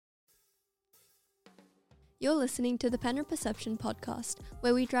You're listening to the Pen and Perception podcast,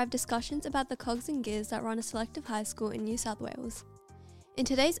 where we drive discussions about the cogs and gears that run a selective high school in New South Wales. In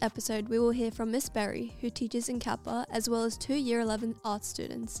today's episode, we will hear from Miss Berry, who teaches in CAPA, as well as two Year 11 art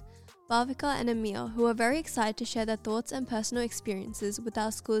students, Bhavika and Amiya, who are very excited to share their thoughts and personal experiences with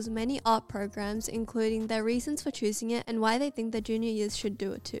our school's many art programs, including their reasons for choosing it and why they think their junior years should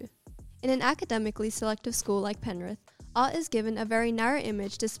do it too. In an academically selective school like Penrith, art is given a very narrow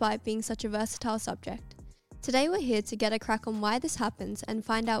image despite being such a versatile subject. Today we're here to get a crack on why this happens and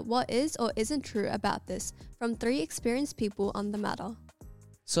find out what is or isn't true about this from three experienced people on the matter.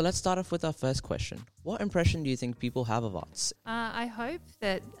 So let's start off with our first question. What impression do you think people have of arts? I hope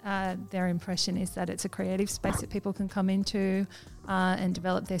that their impression is that it's a creative space that people can come into and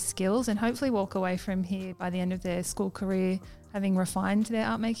develop their skills and hopefully walk away from here by the end of their school career having refined their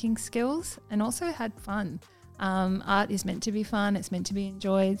art making skills and also had fun. Art is meant to be fun, it's meant to be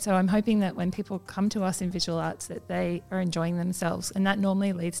enjoyed. So I'm hoping that when people come to us in visual arts that they are enjoying themselves, and that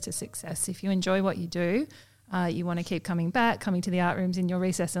normally leads to success. If you enjoy what you do, you want to keep coming back, coming to the art rooms in your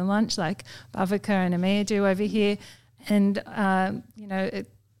recess and lunch like Bhavika and Amiya do over here. And,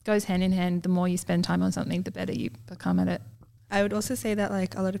 it goes hand in hand. The more you spend time on something, the better you become at it. I would also say that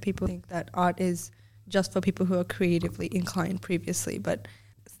a lot of people think that art is just for people who are creatively inclined previously, but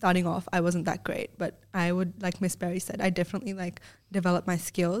starting off, I wasn't that great, but I would, like Miss Berry said, I definitely develop my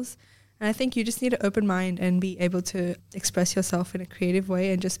skills. And I think you just need an open mind and be able to express yourself in a creative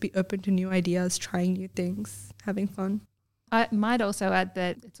way and just be open to new ideas, trying new things, having fun. I might also add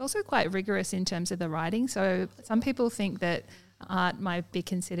that it's also quite rigorous in terms of the writing. So some people think that art might be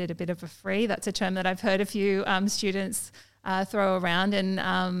considered a bit of a free. That's a term that I've heard a few students throw around,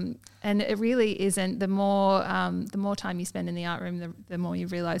 and it really isn't. The more time you spend in the art room, the more you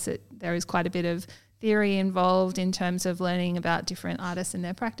realise that there is quite a bit of theory involved in terms of learning about different artists and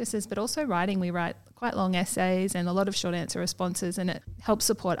their practices, but also writing. We write quite long essays and a lot of short answer responses, and it helps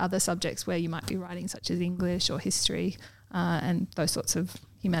support other subjects where you might be writing, such as English or history and those sorts of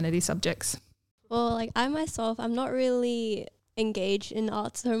humanities subjects. Well, I myself, I'm not really engaged in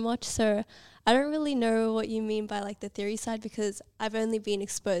art so much, so I don't really know what you mean by the theory side, because I've only been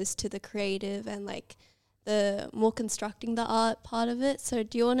exposed to the creative and the more constructing the art part of it. So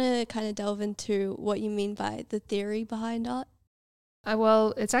do you want to kind of delve into what you mean by the theory behind art?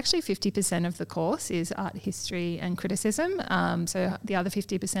 Well, it's actually 50% of the course is art history and criticism. So the other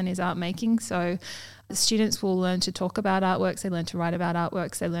 50% is art making. So students will learn to talk about artworks, they learn to write about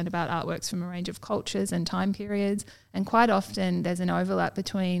artworks, they learn about artworks from a range of cultures and time periods. And quite often there's an overlap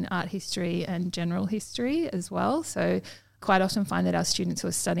between art history and general history as well. So quite often find that our students who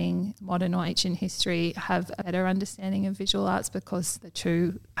are studying modern or ancient history have a better understanding of visual arts because the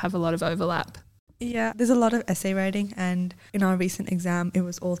two have a lot of overlap. Yeah, there's a lot of essay writing, and in our recent exam, it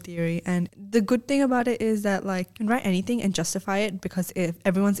was all theory. And the good thing about it is that you can write anything and justify it, because if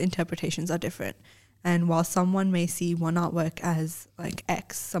everyone's interpretations are different. And while someone may see one artwork as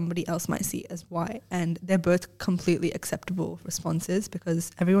X, somebody else might see it as Y. And they're both completely acceptable responses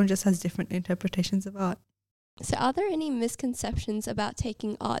because everyone just has different interpretations of art. So are there any misconceptions about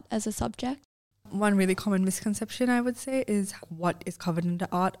taking art as a subject? One really common misconception, I would say, is what is covered under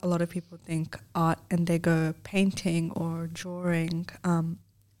art. A lot of people think art and they go painting or drawing,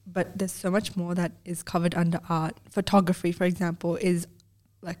 but there's so much more that is covered under art. Photography, for example, is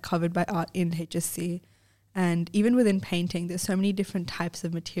covered by art in HSC. And even within painting, there's so many different types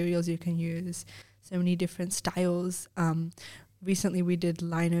of materials you can use, so many different styles. Recently we did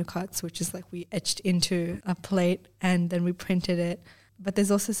lino cuts, which is we etched into a plate and then we printed it. But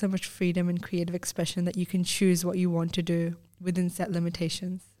there's also so much freedom and creative expression that you can choose what you want to do within set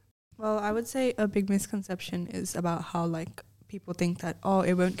limitations. Well, I would say a big misconception is about how people think that,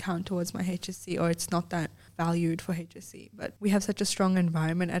 it won't count towards my HSC, or it's not that valued for HSC. But we have such a strong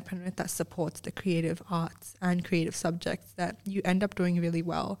environment at Penrith that supports the creative arts and creative subjects that you end up doing really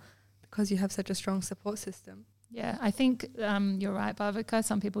well because you have such a strong support system. Yeah, I think you're right, Bhavika.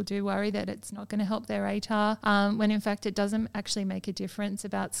 Some people do worry that it's not going to help their ATAR, when in fact it doesn't actually make a difference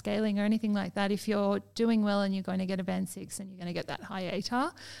about scaling or anything like that. If you're doing well and you're going to get a band 6 and you're going to get that high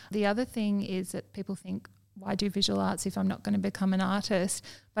ATAR. The other thing is that people think, why do visual arts if I'm not going to become an artist?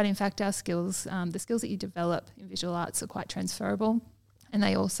 But in fact our skills, the skills that you develop in visual arts are quite transferable. And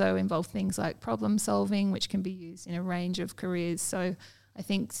they also involve things like problem solving, which can be used in a range of careers. So I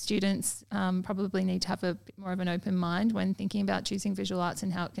think students probably need to have a bit more of an open mind when thinking about choosing visual arts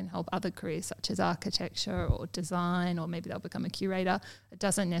and how it can help other careers such as architecture or design, or maybe they'll become a curator. It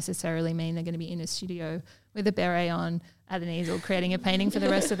doesn't necessarily mean they're going to be in a studio with a beret on at an easel creating a painting for the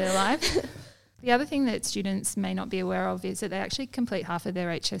rest of their life. The other thing that students may not be aware of is that they actually complete half of their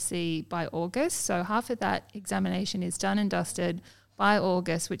HSC by August. So half of that examination is done and dusted by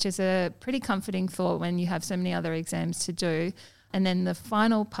August, which is a pretty comforting thought when you have so many other exams to do. And then the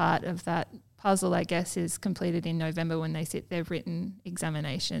final part of that puzzle, I guess, is completed in November when they sit their written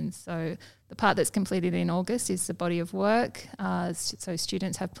examinations. So the part that's completed in August is the body of work. So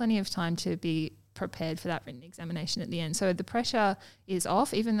students have plenty of time to be prepared for that written examination at the end. So the pressure is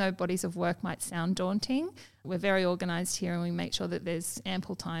off, even though bodies of work might sound daunting. We're very organised here and we make sure that there's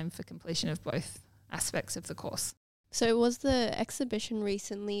ample time for completion of both aspects of the course. So was the exhibition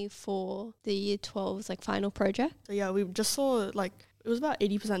recently for the Year 12's like final project? So yeah, we just saw like it was about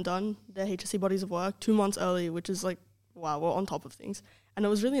 80% done, their HSC bodies of work, 2 months early, which is like, wow, we're on top of things. And it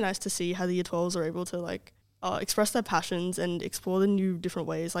was really nice to see how the Year 12s are able to like express their passions and explore the new different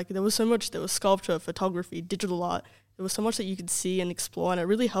ways. Like there was so much, there was sculpture, photography, digital art. There was so much that you could see and explore, and it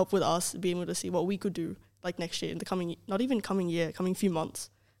really helped with us being able to see what we could do like next year, in the coming, not even coming year, coming few months,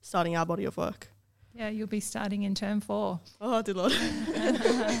 starting our body of work. Yeah, you'll be starting in term 4. Oh, dear Lord.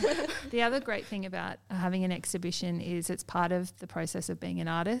 The other great thing about having an exhibition is it's part of the process of being an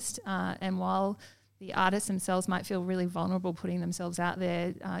artist. And while the artists themselves might feel really vulnerable putting themselves out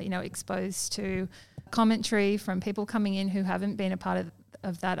there, exposed to commentary from people coming in who haven't been a part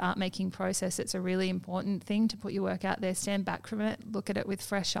of that art making process, it's a really important thing to put your work out there, stand back from it, look at it with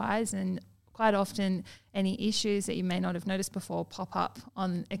fresh eyes, and quite often any issues that you may not have noticed before pop up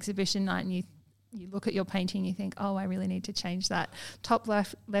on exhibition night, and you look at your painting, you think, oh, I really need to change that top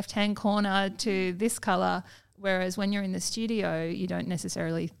left-hand corner to this colour, whereas when you're in the studio, you don't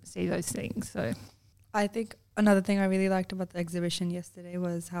necessarily see those things. So I think another thing I really liked about the exhibition yesterday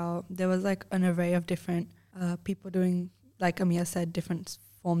was how there was like an array of different people doing, like Amiya said, different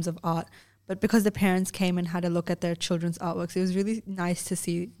forms of art. But because the parents came and had a look at their children's artworks, it was really nice to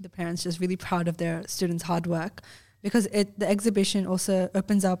see the parents just really proud of their students' hard work, because the exhibition also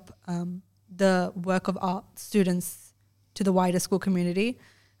opens up the work of art students to the wider school community.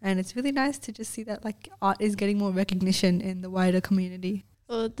 And it's really nice to just see that like art is getting more recognition in the wider community.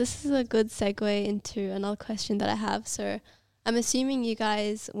 Well, this is a good segue into another question that I have. So I'm assuming you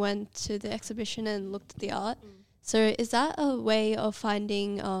guys went to the exhibition and looked at the art. So is that a way of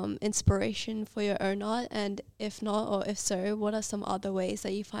finding inspiration for your own art? And if not, or if so, what are some other ways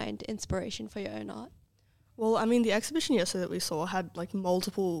that you find inspiration for your own art? Well, I mean, the exhibition yesterday that we saw had like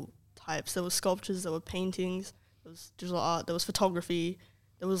multiple types. There was sculptures, there were paintings, there was digital art, there was photography,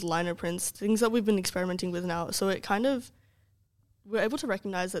 there was liner prints, things that we've been experimenting with now. So it kind of, we're able to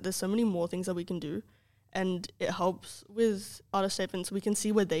recognize that there's so many more things that we can do, and it helps with artist statements. We can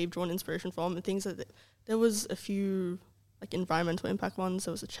see where they've drawn inspiration from and things that there was a few like environmental impact ones,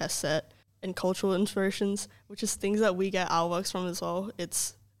 there was a chess set, and cultural inspirations, which is things that we get our works from as well.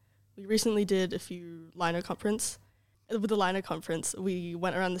 We recently did a few liner prints. With the liner conference, we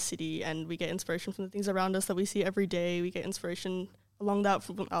went around the city and we get inspiration from the things around us that we see every day. We get inspiration along that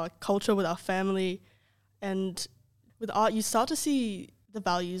from our culture with our family. And with art, you start to see the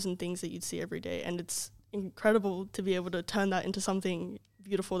values and things that you'd see every day. And it's incredible to be able to turn that into something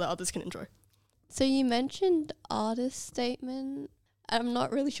beautiful that others can enjoy. So you mentioned artist statement. I'm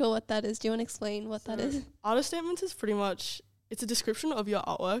not really sure what that is. Do you want to explain what that is? Artist statements is pretty much, it's a description of your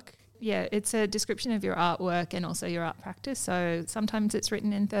artwork. Yeah, it's a description of your artwork and also your art practice. So sometimes it's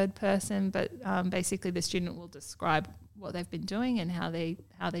written in third person, but basically the student will describe what they've been doing and how they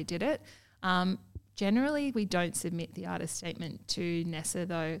did it. Generally, we don't submit the artist statement to NESA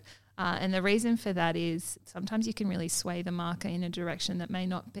though. And the reason for that is sometimes you can really sway the marker in a direction that may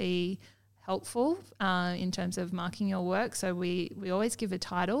not be helpful in terms of marking your work. So we always give a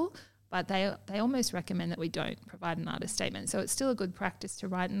title, but they almost recommend that we don't provide an artist statement. So it's still a good practice to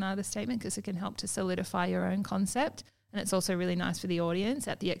write an artist statement because it can help to solidify your own concept. And it's also really nice for the audience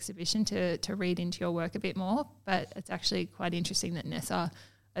at the exhibition to read into your work a bit more. But it's actually quite interesting that NESA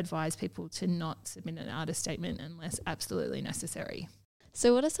advise people to not submit an artist statement unless absolutely necessary.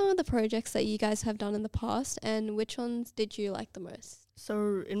 So what are some of the projects that you guys have done in the past, and which ones did you like the most?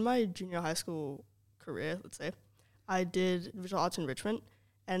 So in my junior high school career, let's say, I did visual arts enrichment.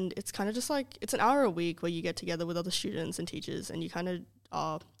 And it's kind of just like, it's an hour a week where you get together with other students and teachers and you kind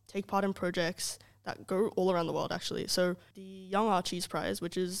of take part in projects that go all around the world, actually. So the Young Archies Prize,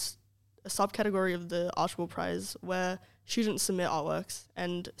 which is a subcategory of the Archibald Prize where students submit artworks.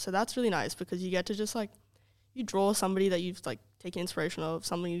 And so that's really nice because you get to just like, you draw somebody that you've like taken inspiration of,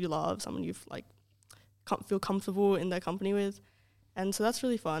 someone you love, someone you've like feel comfortable in their company with. And so that's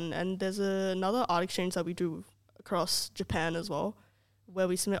really fun. And there's another art exchange that we do across Japan as well, where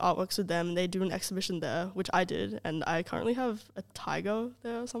we submit artworks with them. They do an exhibition there, which I did, and I currently have a tiger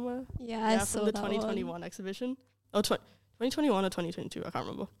there somewhere. Yeah, I saw from the that 2021 one. exhibition. Oh, 2021 or 2022, I can't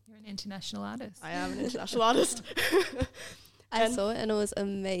remember. You're an international artist. I am an international artist. I saw it and it was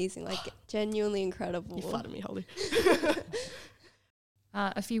amazing, like genuinely incredible. You flatter me, Holly.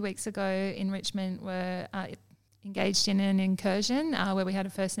 A few weeks ago in Richmond, were engaged in an incursion where we had a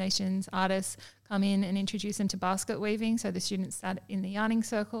First Nations artist come in and introduce them to basket weaving. So the students sat in the yarning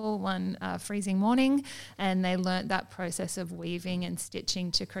circle one freezing morning, and they learnt that process of weaving and stitching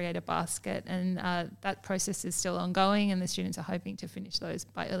to create a basket. And that process is still ongoing, and the students are hoping to finish those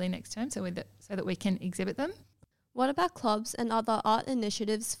by early next term so that we can exhibit them. What about clubs and other art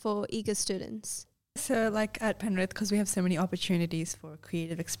initiatives for eager students? So like at Penrith, because we have so many opportunities for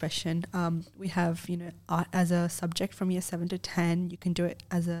creative expression, we have, art as a subject from year 7 to 10. You can do it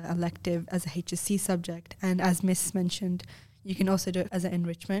as an elective, as a HSC subject. And as Miss mentioned, you can also do it as an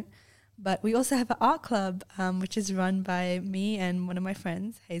enrichment. But we also have an art club, which is run by me and one of my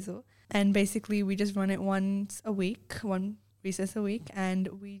friends, Hazel. And basically we just run it once a week, one recess a week, and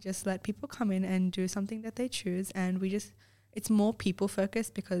we just let people come in and do something that they choose, and it's more people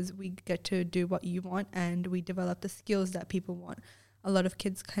focused because we get to do what you want and we develop the skills that people want. A lot of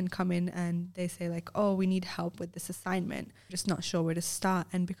kids can come in and they say like, oh, we need help with this assignment, just not sure where to start.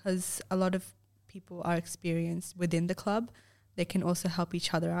 And because a lot of people are experienced within the club, they can also help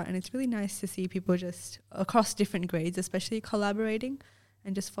each other out, and it's really nice to see people just across different grades especially collaborating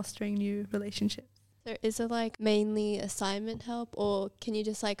and just fostering new relationships. So is it like mainly assignment help, or can you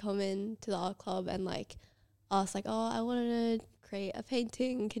just like come in to the art club and like ask like, oh, I wanted to create a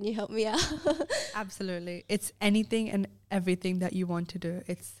painting, can you help me out? Absolutely. It's anything and everything that you want to do.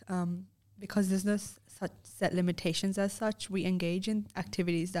 It's because there's no such set limitations as such. We engage in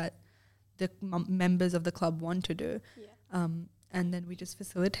activities that the members of the club want to do. Yeah. And then we just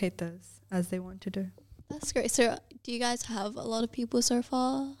facilitate those as they want to do. That's great. So do you guys have a lot of people so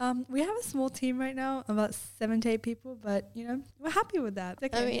far? We have a small team right now, about 7 to 8 people, but we're happy with that.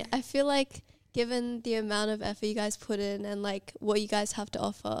 Okay. I mean, I feel like given the amount of effort you guys put in and like what you guys have to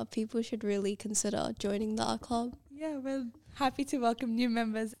offer, people should really consider joining the art club. Yeah, we're happy to welcome new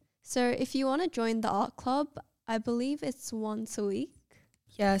members. So if you want to join the art club, I believe it's once a week.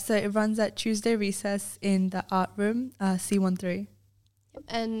 Yeah, so it runs at Tuesday recess in the art room, C13.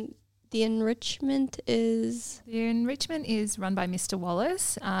 And the enrichment is? The enrichment is run by Mr.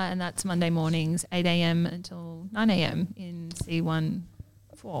 Wallace, and that's Monday mornings, 8 a.m. until 9 a.m. in C14.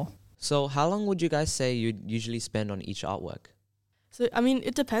 So how long would you guys say you'd usually spend on each artwork? So, I mean,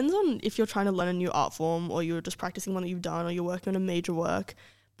 it depends on if you're trying to learn a new art form or you're just practicing one that you've done or you're working on a major work.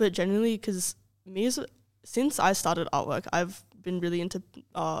 But generally, because since I started artwork, I've been really into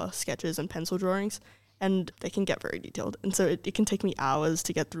sketches and pencil drawings, and they can get very detailed. And so it can take me hours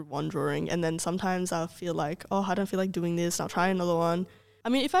to get through one drawing. And then sometimes I'll feel like, oh, I don't feel like doing this. I'll try another one. I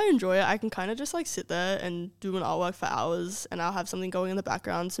mean, if I enjoy it, I can kind of just like sit there and do an artwork for hours, and I'll have something going in the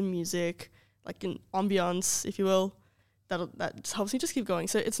background, some music, like an ambiance, if you will. That just helps me just keep going.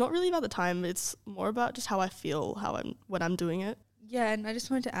 So it's not really about the time. It's more about just how I feel, when I'm doing it. Yeah, and I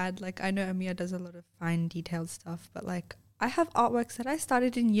just wanted to add, like, I know Amiya does a lot of fine detailed stuff, but like I have artworks that I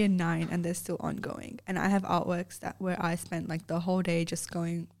started in year 9 and they're still ongoing. And I have artworks where I spent like the whole day just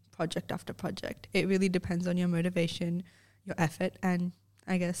going project after project. It really depends on your motivation, your effort, and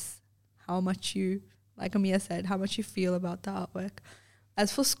I guess how much you, like Amiya said, how much you feel about the artwork.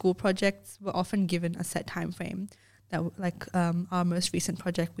 As for school projects, we're often given a set time frame. That our most recent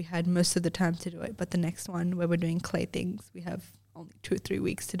project, we had most of the time to do it, but the next one where we're doing clay things, we have only 2 or 3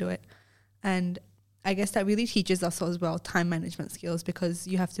 weeks to do it. And I guess that really teaches us as well time management skills, because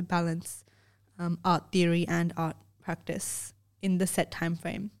you have to balance art theory and art practice in the set time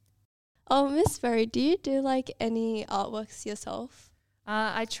frame. Oh, Miss Berry, do you do like any artworks yourself?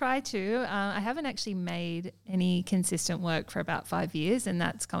 I try to. I haven't actually made any consistent work for about 5 years, and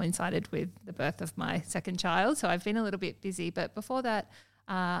that's coincided with the birth of my second child. So I've been a little bit busy. But before that,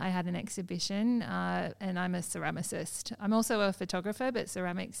 I had an exhibition, and I'm a ceramicist. I'm also a photographer, but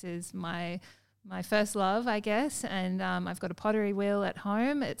ceramics is my first love, I guess. And I've got a pottery wheel at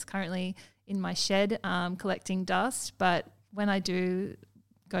home. It's currently in my shed collecting dust. But when I do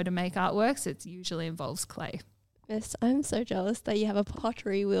go to make artworks, it usually involves clay. Miss, I'm so jealous that you have a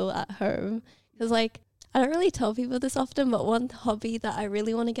pottery wheel at home, because like I don't really tell people this often, but one hobby that I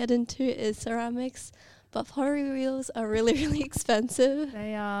really want to get into is ceramics, but pottery wheels are really, really expensive.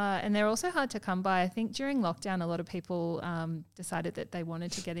 They are, and they're also hard to come by. I think during lockdown, a lot of people decided that they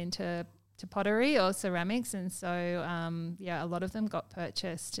wanted to get into pottery or ceramics, and so a lot of them got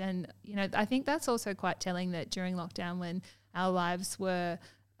purchased. And I think that's also quite telling that during lockdown, when our lives were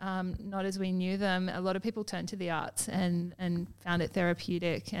not as we knew them, a lot of people turned to the arts and found it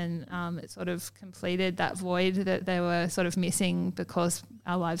therapeutic, and it sort of completed that void that they were sort of missing because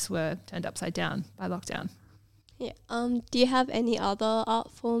our lives were turned upside down by lockdown. Yeah. Do you have any other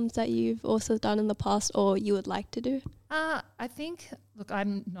art forms that you've also done in the past or you would like to do? I think, look,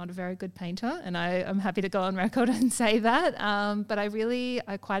 I'm not a very good painter, and I'm happy to go on record and say that, but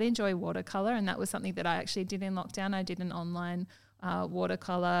I quite enjoy watercolour, and that was something that I actually did in lockdown. I did an online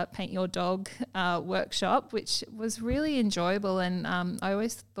watercolour paint your dog workshop, which was really enjoyable, and I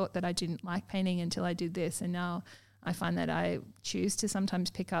always thought that I didn't like painting until I did this, and now I find that I choose to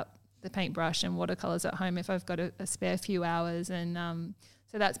sometimes pick up the paintbrush and watercolours at home if I've got a spare few hours, and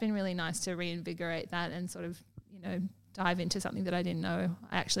so that's been really nice to reinvigorate that and sort of, dive into something that I didn't know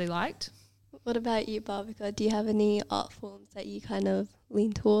I actually liked. What about you, Bhavika? Do you have any art forms that you kind of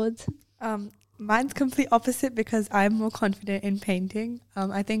lean towards? Mine's complete opposite because I'm more confident in painting.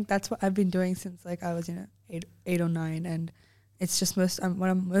 I think that's what I've been doing since I was 8 or 9, and it's just what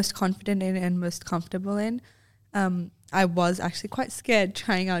I'm most confident in and most comfortable in. I was actually quite scared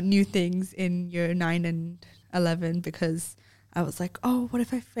trying out new things in year 9 and 11 because I was like, oh, what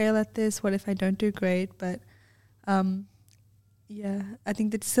if I fail at this? What if I don't do great? But I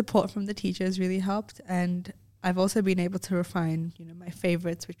think the support from the teachers really helped, and I've also been able to refine, my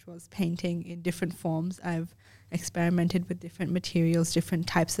favorites, which was painting in different forms. I've experimented with different materials, different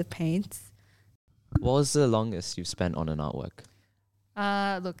types of paints. What was the longest you've spent on an artwork?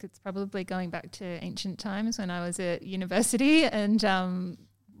 Look, it's probably going back to ancient times when I was at university, and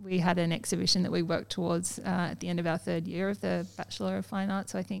we had an exhibition that we worked towards at the end of our 3rd year of the Bachelor of Fine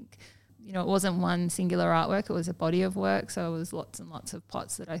Arts. So I think, it wasn't one singular artwork, it was a body of work. So it was lots and lots of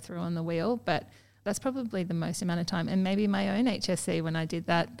pots that I threw on the wheel, but that's probably the most amount of time. And maybe my own HSC when I did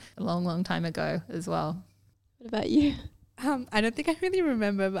that a long, long time ago as well. What about you? I don't think I really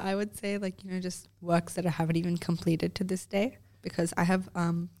remember, but I would say just works that I haven't even completed to this day, because I have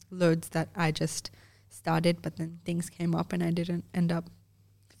loads that I just started, but then things came up and I didn't end up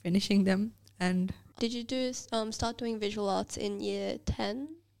finishing them. And did you start doing visual arts in year 10?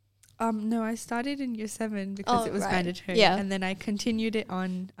 No, I started in year 7 because it was mandatory. Yeah. And then I continued it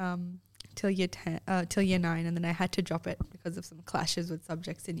on till year 9, and then I had to drop it because of some clashes with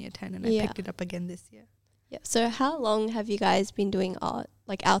subjects in year 10, and I picked it up again this year. Yeah. So how long have you guys been doing art,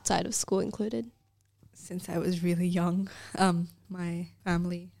 outside of school included? Since I was really young. My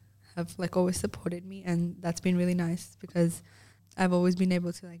family have always supported me, and that's been really nice because I've always been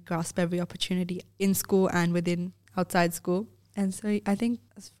able to grasp every opportunity in school and outside school. And so I think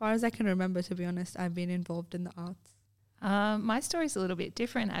as far as I can remember, to be honest, I've been involved in the arts. My story's a little bit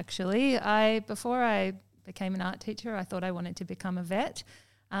different, actually. Before I became an art teacher, I thought I wanted to become a vet.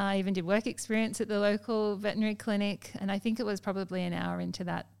 I even did work experience at the local veterinary clinic, and I think it was probably an hour into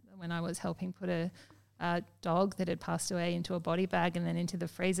that when I was helping put a dog that had passed away into a body bag and then into the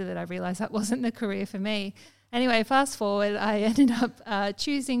freezer that I realised that wasn't the career for me. Anyway, fast forward, I ended up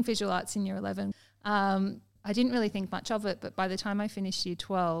choosing visual arts in year 11. I didn't really think much of it, but by the time I finished year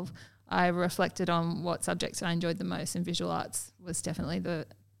 12, I reflected on what subjects I enjoyed the most, and visual arts was definitely the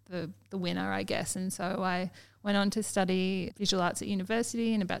winner, I guess. And so I went on to study visual arts at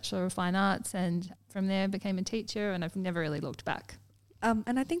university in a Bachelor of Fine Arts, and from there became a teacher, and I've never really looked back.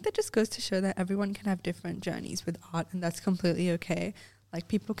 And I think that just goes to show that everyone can have different journeys with art, and that's completely okay.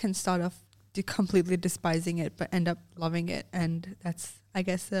 People can start off completely despising it but end up loving it, and that's, I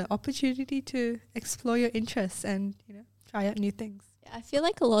guess, the opportunity to explore your interests and try out new things. I feel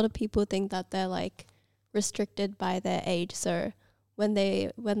like a lot of people think that they're restricted by their age, so when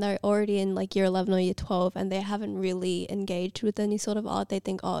they're already in year 11 or year 12 and they haven't really engaged with any sort of art, they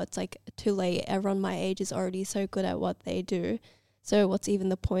think, oh, it's too late, everyone my age is already so good at what they do, so what's even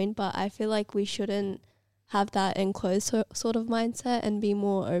the point? But I feel like we shouldn't have that enclosed sort of mindset and be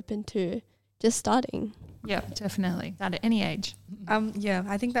more open to just starting. Yeah, definitely. At any age.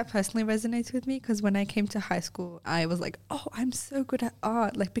 I think that personally resonates with me because when I came to high school, I was like, oh, I'm so good at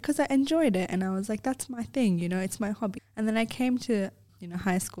art, because I enjoyed it. And I was like, that's my thing, it's my hobby. And then I came to,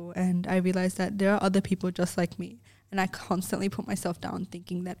 high school, and I realized that there are other people just like me. And I constantly put myself down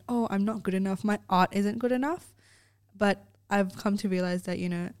thinking that, oh, I'm not good enough. My art isn't good enough. But I've come to realize that,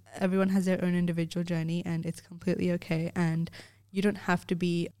 everyone has their own individual journey, and it's completely okay. And you don't have to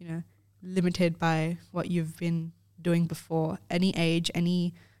be, limited by what you've been doing before. Any age,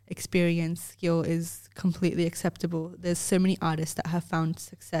 any experience, skill is completely acceptable. There's so many artists that have found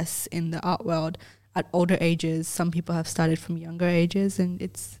success in the art world at older ages. Some people have started from younger ages, and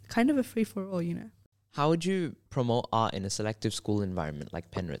it's kind of a free-for-all, How would you promote art in a selective school environment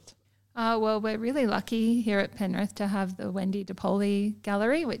like Penrith? Well, we're really lucky here at Penrith to have the Wendy DePoli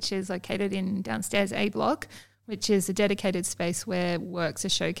Gallery, which is located in downstairs A block, which is a dedicated space where works are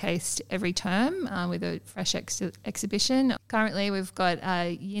showcased every term with a fresh exhibition. Currently, we've got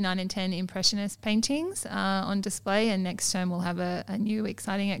Year 9 and 10 Impressionist paintings on display, and next term we'll have a new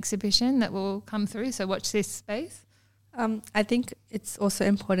exciting exhibition that will come through, so watch this space. I think it's also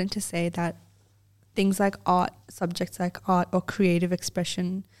important to say that things like art, subjects like art or creative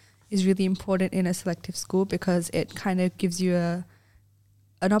expression is really important in a selective school because it kind of gives you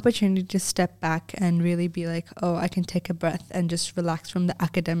an opportunity to step back and really be like, oh, I can take a breath and just relax from the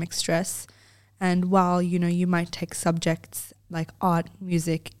academic stress. And while, you might take subjects like art,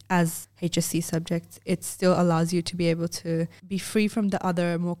 music as HSC subjects, it still allows you to be able to be free from the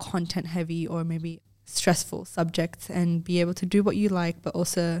other more content heavy or maybe stressful subjects and be able to do what you like, but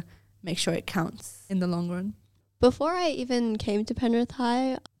also make sure it counts in the long run. Before I even came to Penrith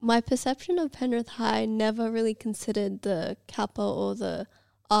High, my perception of Penrith High never really considered the CAPA or the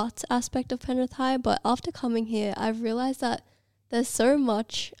arts aspect of Penrith High, but after coming here, I've realised that there's so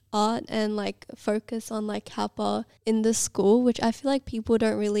much art and focus on CAPA in the school, which I feel like people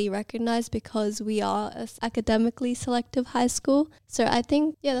don't really recognise because we are an academically selective high school. So I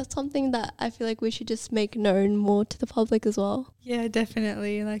think, that's something that I feel like we should just make known more to the public as well. Yeah,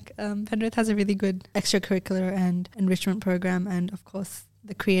 definitely. Penrith has a really good extracurricular and enrichment program, and of course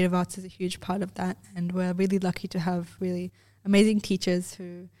the creative arts is a huge part of that, and we're really lucky to have really amazing teachers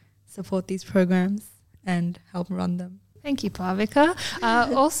who support these programs and help run them. Thank you, Bhavika.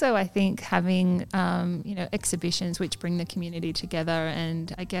 Also, I think having, exhibitions which bring the community together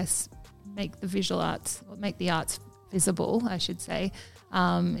and I guess make the visual arts, or make the arts visible, I should say,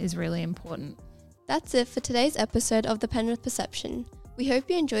 is really important. That's it for today's episode of the Penrith Perception. We hope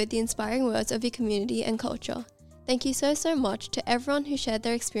you enjoyed the inspiring words of your community and culture. Thank you so much to everyone who shared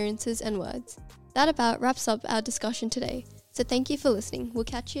their experiences and words. That about wraps up our discussion today. So thank you for listening. We'll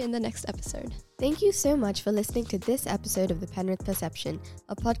catch you in the next episode. Thank you so much for listening to this episode of the Penrith Perception,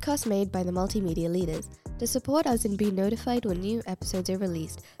 a podcast made by the multimedia leaders. To support us and be notified when new episodes are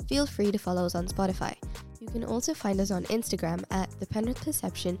released, feel free to follow us on Spotify. You can also find us on Instagram at the Penrith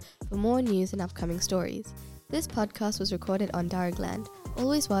Perception for more news and upcoming stories. This podcast was recorded on Darug land,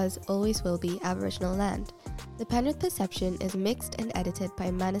 always was, always will be Aboriginal land. The Penrith Perception is mixed and edited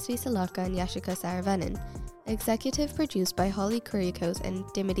by Manasvi Salaka and Yashika Saravanan. Executive produced by Holly Kuriakos and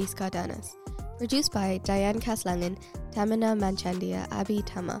Dimity Skardanas. Produced by Diane Kaslangan, Tamina Manchandia, Abhi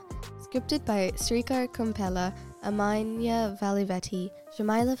Tama. Scripted by Srikar Kumpella, Amanya Valivetti,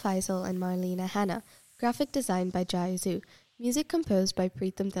 Shamaila Faisal and Marlena Hanna. Graphic design by Jai Zu. Music composed by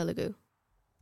Preetham Telugu.